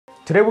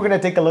Today we're gonna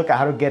take a look at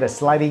how to get a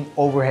sliding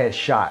overhead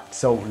shot.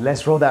 So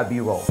let's roll that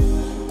B-roll. Hey,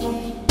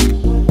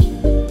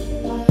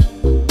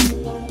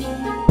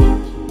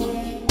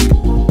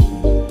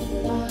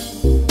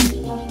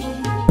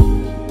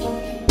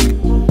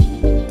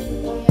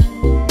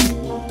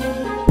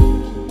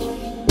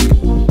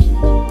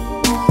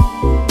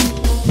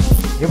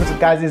 what's up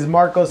guys, this is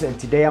Marcos, and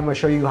today I'm gonna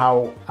show you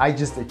how I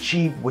just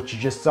achieved what you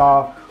just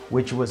saw,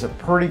 which was a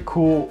pretty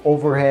cool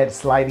overhead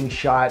sliding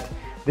shot.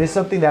 This is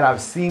something that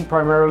I've seen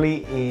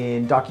primarily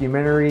in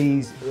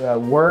documentaries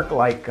work.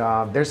 Like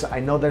I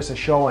know there's a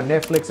show on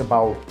Netflix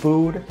about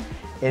food,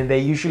 and they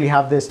usually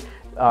have this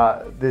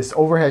this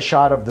overhead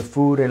shot of the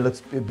food, and it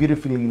looks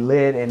beautifully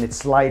lit and it's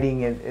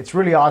sliding, and it's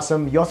really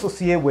awesome. You also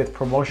see it with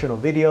promotional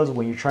videos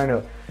when you're trying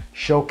to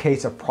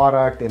showcase a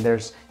product and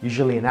there's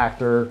usually an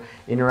actor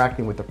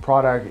interacting with the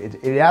product.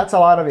 It adds a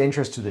lot of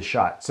interest to the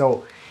shot.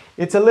 So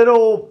it's a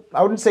little,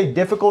 I wouldn't say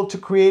difficult to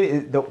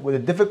create.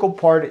 The difficult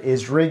part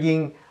is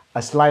rigging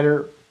a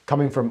slider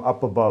coming from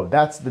up above.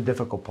 That's the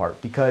difficult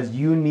part, because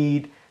you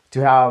need to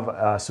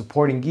have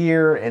supporting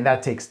gear, and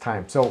that takes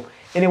time. So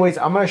anyways,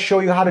 I'm gonna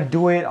show you how to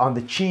do it on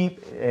the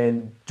cheap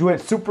and do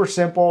it super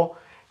simple,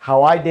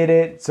 how I did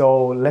it.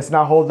 So let's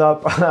not hold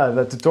up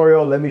the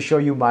tutorial. Let me show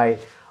you my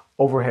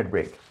overhead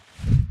rig.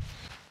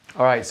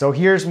 All right, so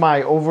here's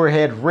my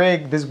overhead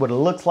rig. This is what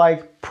it looks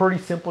like. Pretty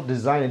simple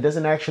design. It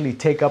doesn't actually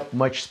take up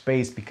much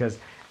space because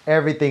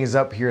everything is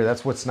up here.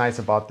 That's what's nice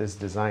about this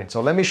design.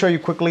 So let me show you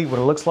quickly what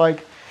it looks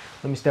like.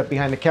 Let me step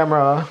behind the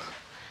camera.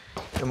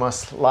 I'm gonna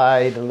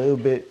slide a little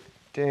bit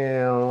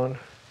down.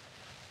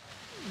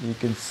 You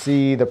can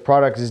see the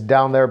product is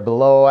down there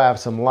below. I have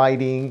some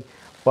lighting,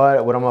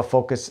 but what I'm gonna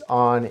focus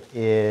on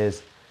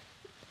is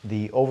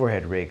the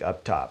overhead rig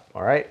up top.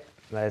 All right,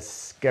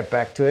 let's get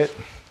back to it.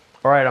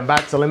 All right, I'm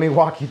back, so let me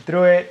walk you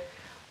through it.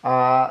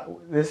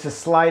 This is a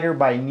slider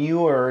by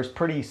Newer. It's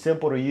pretty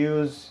simple to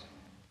use,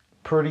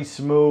 pretty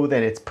smooth,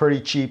 and it's pretty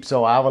cheap.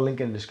 So I have a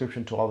link in the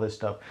description to all this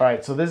stuff. All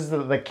right, so this is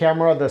the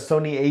camera, the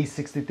Sony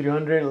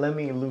a6300. Let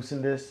me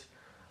loosen this.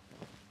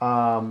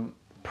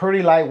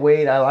 Pretty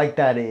lightweight. I like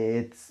that.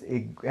 It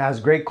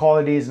has great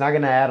quality. It's not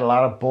gonna add a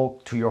lot of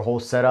bulk to your whole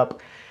setup.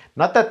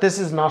 Not that this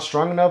is not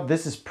strong enough.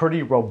 This is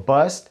pretty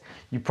robust.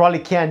 You probably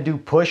can't do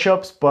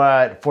push-ups,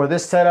 but for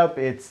this setup,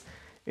 it's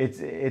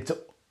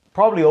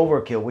probably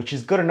overkill, which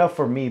is good enough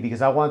for me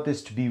because I want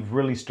this to be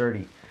really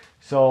sturdy.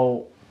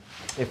 So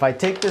if I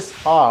take this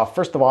off,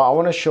 first of all, I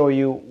want to show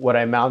you what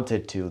I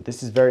mounted to.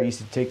 This is very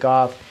easy to take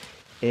off.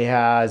 It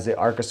has the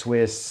Arca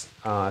Swiss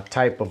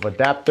type of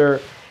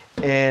adapter,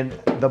 and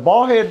the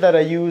ball head that I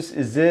use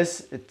is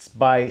this. It's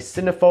by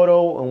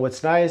Cinephoto, and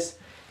what's nice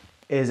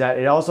is that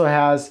it also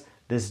has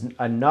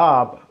a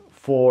knob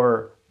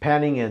for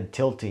panning and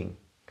tilting,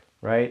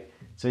 right?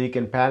 So you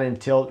can pan and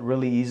tilt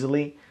really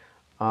easily.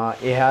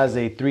 It has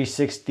a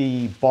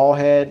 360 ball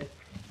head.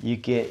 You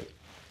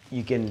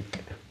can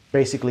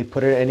basically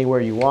put it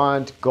anywhere you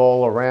want, go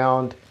all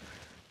around.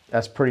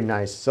 That's pretty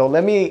nice. So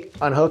let me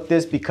unhook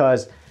this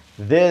because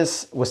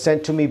this was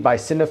sent to me by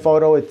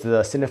Cinephoto. It's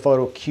the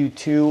Cinephoto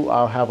Q2.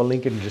 I'll have a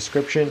link in the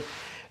description.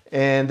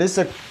 And this is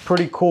a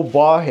pretty cool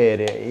ball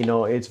head. You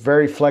know, it's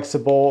very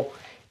flexible.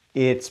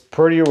 It's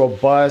pretty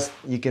robust.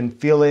 You can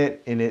feel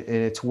it in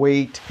its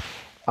weight.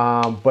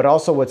 But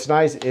also what's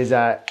nice is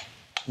that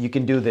you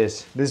can do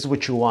this. This is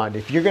what you want.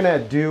 If you're gonna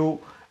do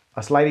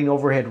a sliding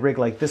overhead rig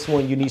like this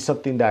one, you need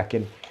something that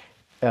can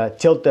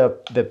tilt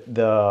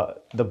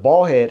the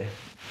ball head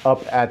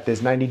up at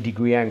this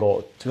 90-degree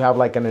angle to have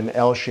like an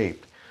L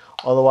shape.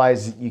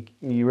 Otherwise,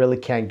 you really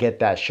can't get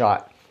that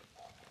shot.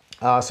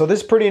 So this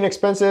is pretty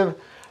inexpensive.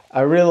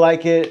 I really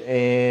like it,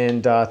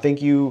 and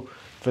thank you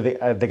for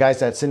the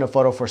guys at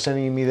Cinephoto for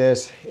sending me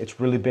this.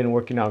 It's really been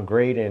working out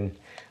great, and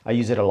I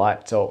use it a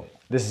lot. So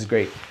this is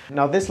great.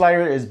 Now this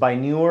slider is by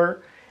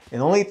Newer, and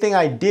the only thing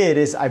I did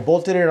is I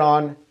bolted it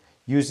on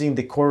using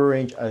the quarter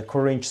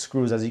inch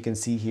screws, as you can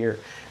see here.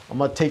 I'm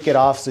gonna take it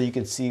off so you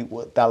can see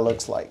what that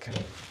looks like.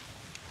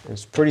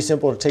 It's pretty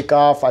simple to take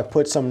off. I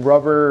put some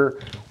rubber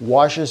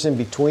washers in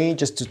between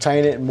just to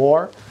tighten it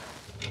more,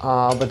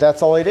 but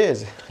that's all it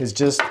is. It's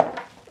just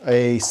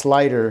a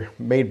slider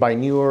made by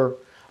Newer.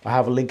 I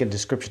have a link in the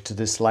description to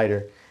this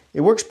slider.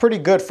 It works pretty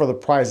good for the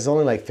price. It's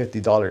only like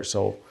 $50,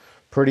 so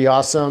pretty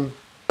awesome.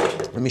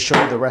 Let me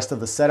show you the rest of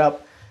the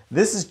setup.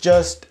 This is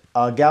just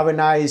a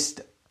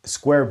galvanized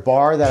square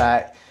bar that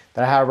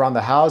I have around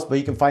the house, but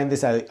you can find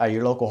this at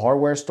your local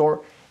hardware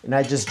store. And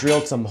I just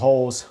drilled some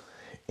holes,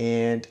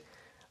 and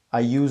I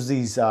use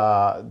these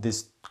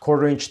this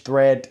quarter-inch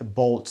thread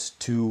bolts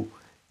to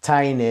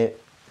tighten it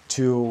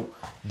to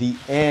the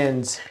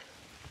ends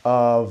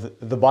of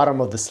the bottom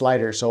of the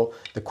slider. So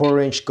the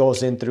quarter-inch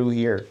goes in through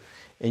here,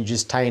 and you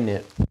just tighten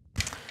it.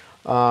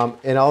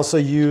 And also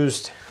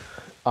used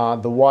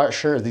the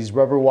washer, these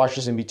rubber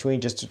washers in between,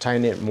 just to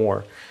tighten it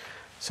more.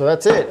 So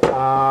that's it.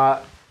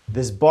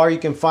 This bar you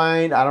can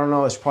find, I don't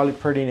know, it's probably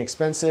pretty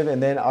inexpensive.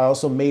 And then I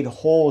also made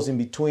holes in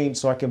between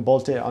so I can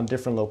bolt it on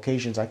different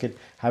locations. I could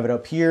have it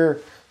up here.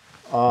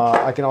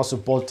 I can also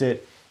bolt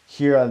it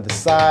here on the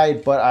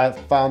side, but I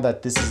found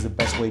that this is the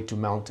best way to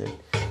mount it.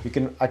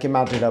 I can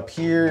mount it up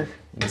here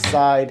on the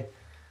side.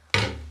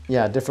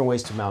 Yeah, different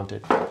ways to mount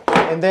it.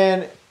 And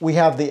then we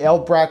have the L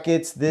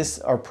brackets. These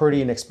are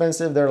pretty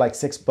inexpensive. They're like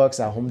 $6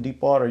 at Home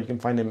Depot, or you can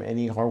find them in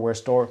any hardware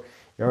store.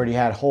 It already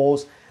had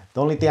holes.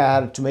 The only thing I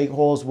had to make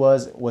holes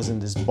was in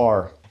this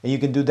bar. And you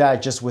can do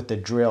that just with the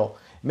drill.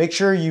 Make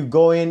sure you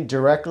go in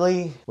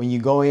directly when you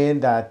go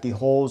in, that the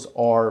holes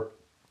are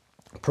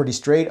pretty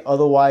straight.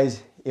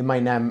 Otherwise, it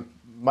might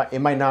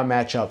not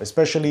match up,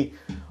 especially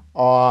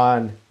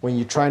on when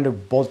you're trying to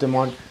bolt them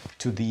on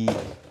to the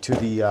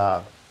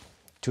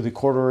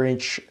 1/4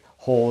 inch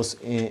holes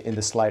in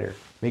the slider.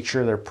 Make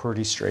sure they're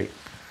pretty straight.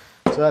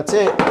 So that's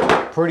it.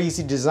 Pretty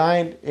easy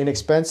design,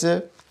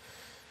 inexpensive,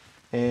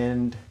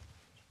 and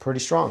pretty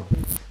strong.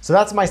 So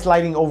that's my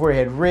sliding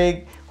overhead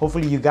rig.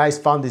 Hopefully you guys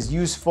found this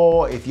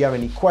useful. If you have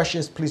any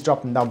questions, please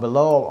drop them down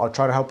below. I'll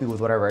try to help you with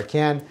whatever I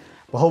can.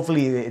 But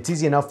hopefully it's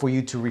easy enough for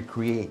you to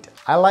recreate.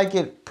 I like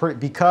it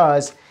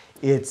because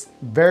it's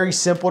very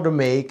simple to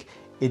make.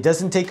 It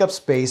doesn't take up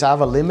space. I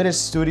have a limited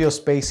studio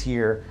space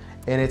here,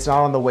 and it's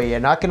not on the way.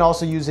 And I can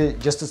also use it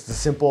just as the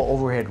simple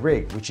overhead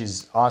rig, which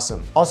is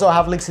awesome. Also, I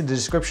have links in the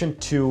description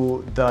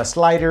to the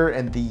slider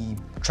and the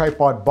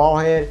tripod ball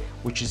head,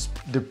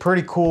 they're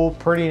pretty cool,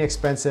 pretty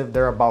inexpensive.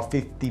 They're about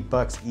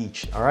 $50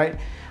 each, all right?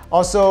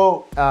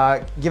 Also,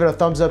 give it a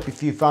thumbs up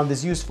if you found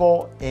this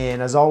useful.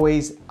 And as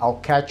always, I'll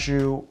catch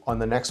you on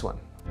the next one.